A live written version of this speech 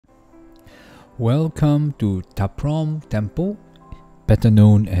Welcome to Prohm Temple, better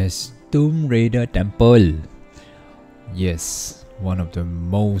known as Tomb Raider Temple. Yes, one of the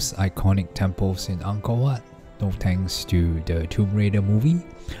most iconic temples in Angkor Wat, no thanks to the Tomb Raider movie.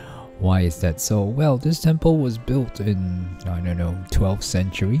 Why is that so? Well, this temple was built in, 12th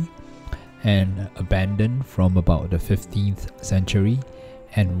century and abandoned from about the 15th century,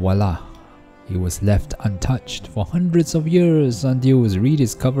 and voila, it was left untouched for hundreds of years until it was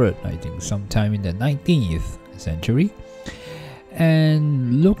rediscovered, I think sometime in the 19th century.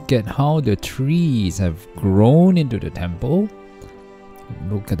 And look at how the trees have grown into the temple.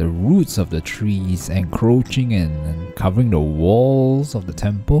 Look at the roots of the trees encroaching and covering the walls of the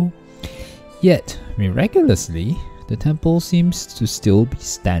temple. Yet, miraculously, the temple seems to still be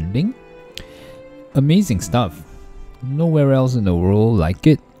standing. Amazing stuff. Nowhere else in the world like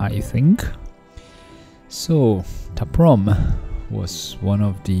it, I think. So, Prohm was one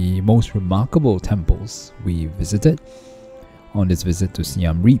of the most remarkable temples we visited on this visit to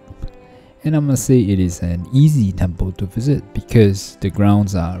Siem Reap. And I must say it is an easy temple to visit because the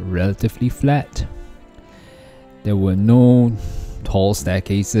grounds are relatively flat. There were no tall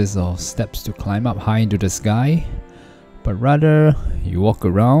staircases or steps to climb up high into the sky, but rather you walk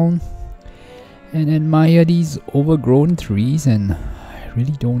around and admire these overgrown trees, and I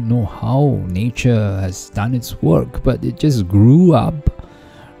really don't know how nature has done its work, but it just grew up,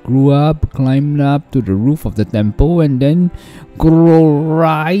 climbed up to the roof of the temple, and then grew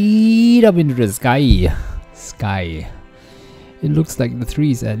right up into the sky. It looks like the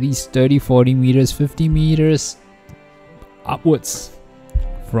tree is at least 30, 40 meters, 50 meters upwards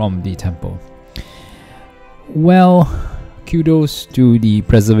from the temple. Well, kudos to the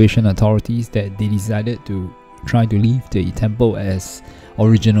preservation authorities that they decided to try to leave the temple as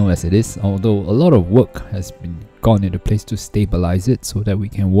original as it is, although a lot of work has been gone into place to stabilize it so that we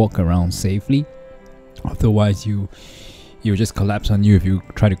can walk around safely. Otherwise you'll just collapse on you if you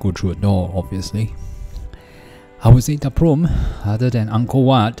try to go through a door, obviously. I would say Prohm, other than Angkor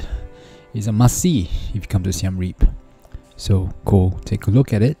Wat, is a must-see if you come to Siem Reap. So go take a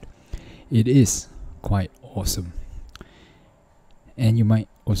look at it. It is quite awesome. And you might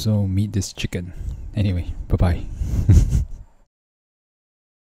also meet this chicken. Anyway, bye-bye.